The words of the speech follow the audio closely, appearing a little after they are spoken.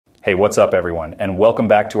Hey, what's up everyone, and welcome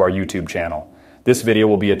back to our YouTube channel. This video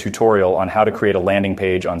will be a tutorial on how to create a landing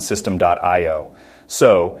page on Systeme.io.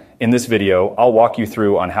 So, in this video, I'll walk you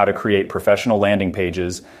through on how to create professional landing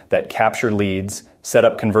pages that capture leads, set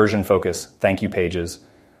up conversion focus, thank you pages,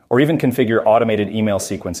 or even configure automated email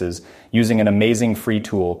sequences using an amazing free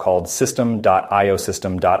tool called Systeme.io.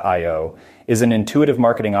 Systeme.io is an intuitive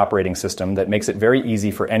marketing operating system that makes it very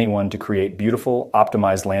easy for anyone to create beautiful,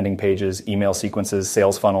 optimized landing pages, email sequences,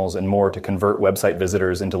 sales funnels, and more to convert website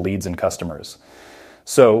visitors into leads and customers.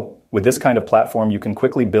 So, with this kind of platform, you can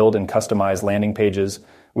quickly build and customize landing pages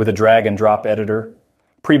with a drag and drop editor,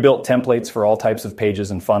 pre-built templates for all types of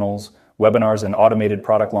pages and funnels, webinars and automated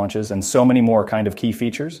product launches, and so many more kind of key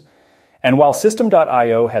features. And while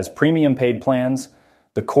Systeme.io has premium paid plans,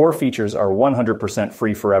 the core features are 100%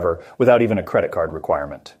 free forever without even a credit card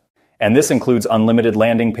requirement. And this includes unlimited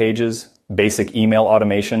landing pages, basic email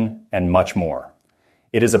automation, and much more.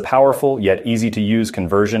 It is a powerful yet easy to use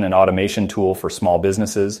conversion and automation tool for small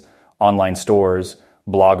businesses, online stores,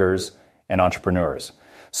 bloggers, and entrepreneurs.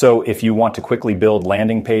 So if you want to quickly build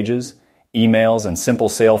landing pages, emails, and simple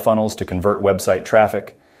sale funnels to convert website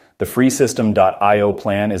traffic, the free Systeme.io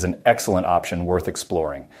plan is an excellent option worth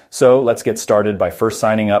exploring. So let's get started by first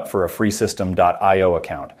signing up for a free Systeme.io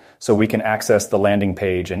account so we can access the landing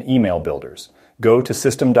page and email builders. Go to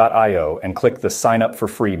Systeme.io and click the Sign Up for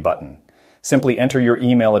Free button. Simply enter your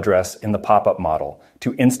email address in the pop-up model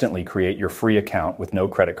to instantly create your free account with no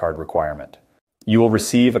credit card requirement. You will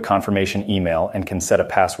receive a confirmation email and can set a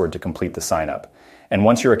password to complete the sign-up. And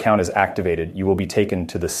once your account is activated, you will be taken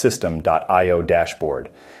to the Systeme.io dashboard,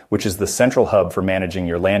 which is the central hub for managing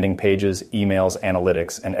your landing pages, emails,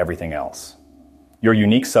 analytics, and everything else. Your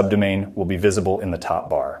unique subdomain will be visible in the top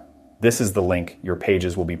bar. This is the link your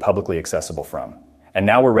pages will be publicly accessible from. And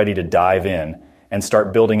now we're ready to dive in and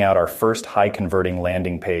start building out our first high-converting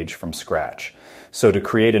landing page from scratch. So to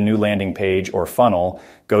create a new landing page or funnel,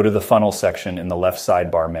 go to the funnel section in the left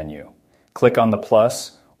sidebar menu. Click on the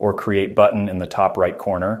plus or create button in the top right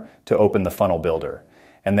corner to open the funnel builder,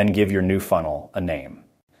 and then give your new funnel a name.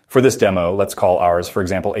 For this demo, let's call ours, for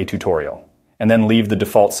example, a tutorial, and then leave the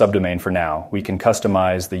default subdomain for now. We can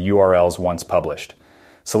customize the URLs once published.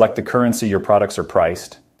 Select the currency your products are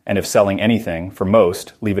priced, and if selling anything, for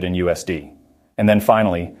most, leave it in USD. And then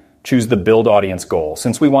finally, choose the build audience goal,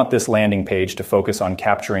 since we want this landing page to focus on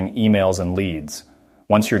capturing emails and leads.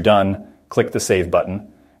 Once you're done, click the Save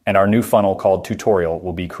button, and our new funnel called Tutorial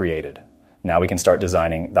will be created. Now we can start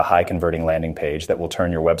designing the high-converting landing page that will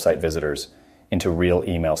turn your website visitors into real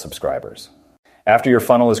email subscribers. After your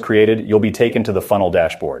funnel is created, you'll be taken to the funnel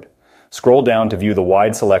dashboard. Scroll down to view the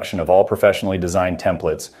wide selection of all professionally designed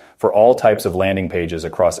templates for all types of landing pages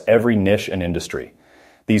across every niche and industry.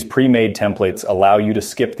 These pre-made templates allow you to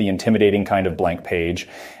skip the intimidating kind of blank page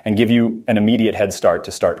and give you an immediate head start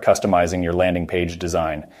to start customizing your landing page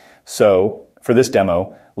design. So, for this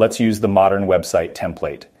demo, let's use the modern website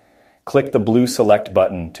template. Click the blue Select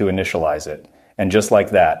button to initialize it. And just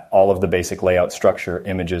like that, all of the basic layout structure,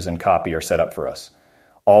 images, and copy are set up for us.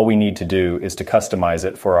 All we need to do is to customize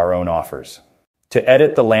it for our own offers. To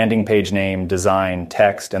edit the landing page name, design,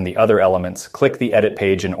 text, and the other elements, click the Edit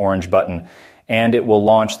Page in orange button, and it will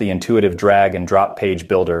launch the intuitive drag and drop page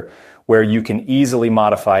builder where you can easily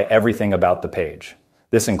modify everything about the page.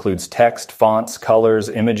 This includes text, fonts, colors,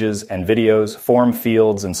 images, and videos, form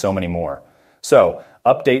fields, and so many more. So,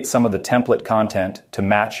 update some of the template content to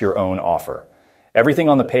match your own offer. Everything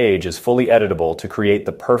on the page is fully editable to create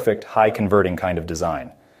the perfect high-converting kind of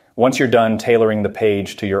design. Once you're done tailoring the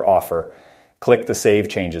page to your offer, click the Save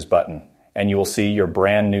Changes button, and you will see your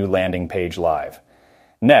brand new landing page live.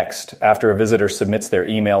 Next, after a visitor submits their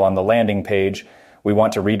email on the landing page, we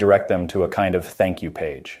want to redirect them to a kind of thank you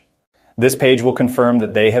page. This page will confirm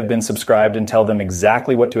that they have been subscribed and tell them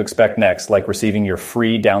exactly what to expect next, like receiving your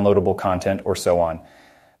free downloadable content or so on.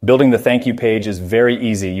 Building the thank you page is very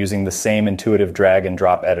easy using the same intuitive drag and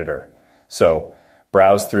drop editor. So,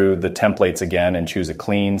 browse through the templates again and choose a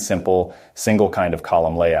clean, simple, single kind of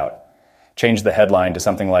column layout. Change the headline to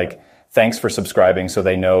something like, "Thanks for subscribing," so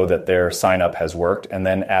they know that their sign-up has worked, and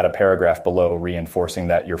then add a paragraph below reinforcing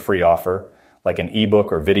that your free offer, like an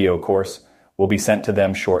ebook or video course, will be sent to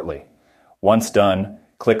them shortly. Once done,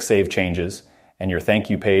 click Save Changes, and your thank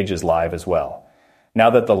you page is live as well. Now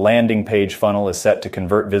that the landing page funnel is set to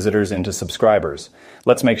convert visitors into subscribers,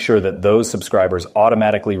 let's make sure that those subscribers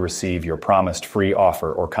automatically receive your promised free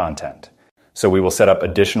offer or content. So we will set up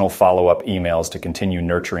additional follow-up emails to continue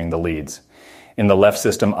nurturing the leads. In the left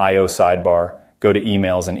Systeme.io sidebar, go to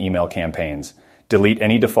Emails and Email Campaigns. Delete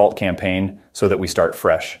any default campaign so that we start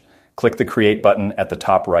fresh. Click the Create button at the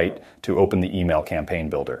top right to open the email campaign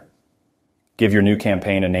builder. Give your new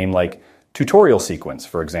campaign a name like tutorial sequence,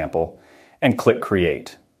 for example, and click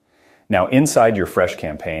create. Now inside your fresh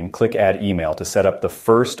campaign, click add email to set up the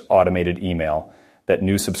first automated email that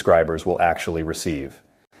new subscribers will actually receive.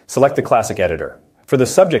 Select the classic editor. For the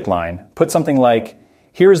subject line, put something like,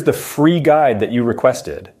 here's the free guide that you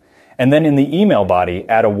requested. And then in the email body,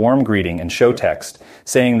 add a warm greeting and show text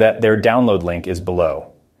saying that their download link is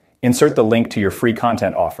below. Insert the link to your free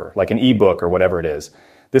content offer, like an ebook or whatever it is.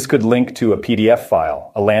 This could link to a PDF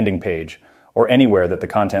file, a landing page, or anywhere that the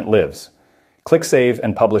content lives. Click Save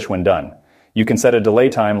and Publish when done. You can set a delay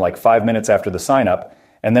time like 5 minutes after the sign up,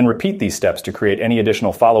 and then repeat these steps to create any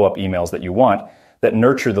additional follow-up emails that you want that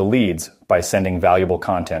nurture the leads by sending valuable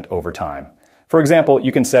content over time. For example,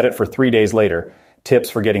 you can set it for 3 days later, tips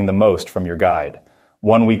for getting the most from your guide.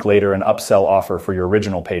 1 week later, an upsell offer for your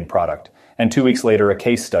original paid product. And 2 weeks later, a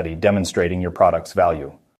case study demonstrating your product's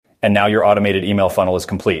value. And now your automated email funnel is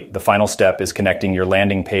complete. The final step is connecting your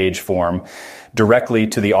landing page form directly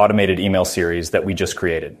to the automated email series that we just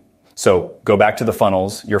created. So go back to the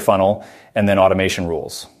funnels, your funnel, and then automation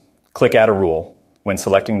rules. Click add a rule. When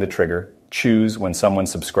selecting the trigger, choose when someone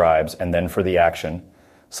subscribes, and then for the action,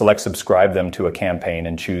 select subscribe them to a campaign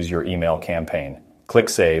and choose your email campaign. Click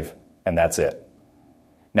save, and that's it.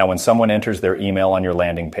 Now when someone enters their email on your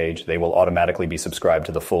landing page, they will automatically be subscribed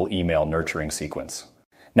to the full email nurturing sequence.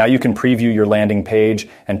 Now you can preview your landing page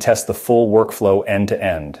and test the full workflow end to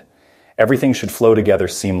end. Everything should flow together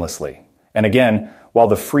seamlessly. And again, while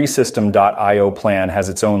the free Systeme.io plan has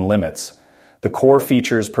its own limits, the core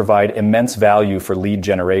features provide immense value for lead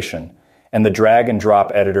generation, and the drag and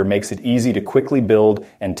drop editor makes it easy to quickly build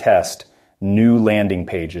and test new landing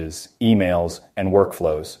pages, emails, and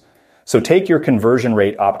workflows. So take your conversion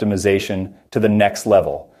rate optimization to the next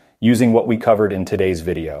level using what we covered in today's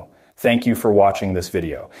video. Thank you for watching this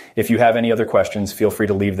video. If you have any other questions, feel free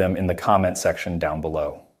to leave them in the comment section down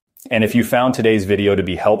below. And if you found today's video to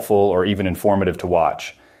be helpful or even informative to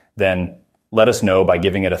watch, then let us know by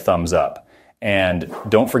giving it a thumbs up. And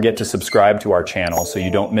don't forget to subscribe to our channel so you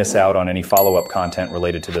don't miss out on any follow-up content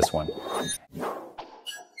related to this one.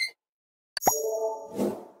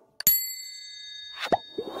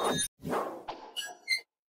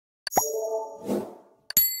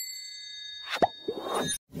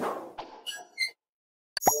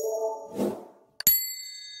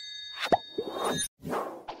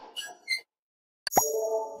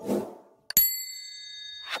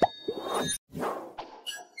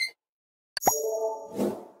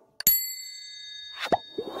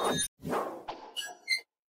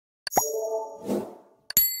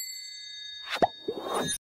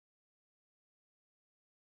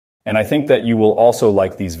 And I think that you will also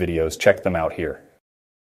like these videos. Check them out here.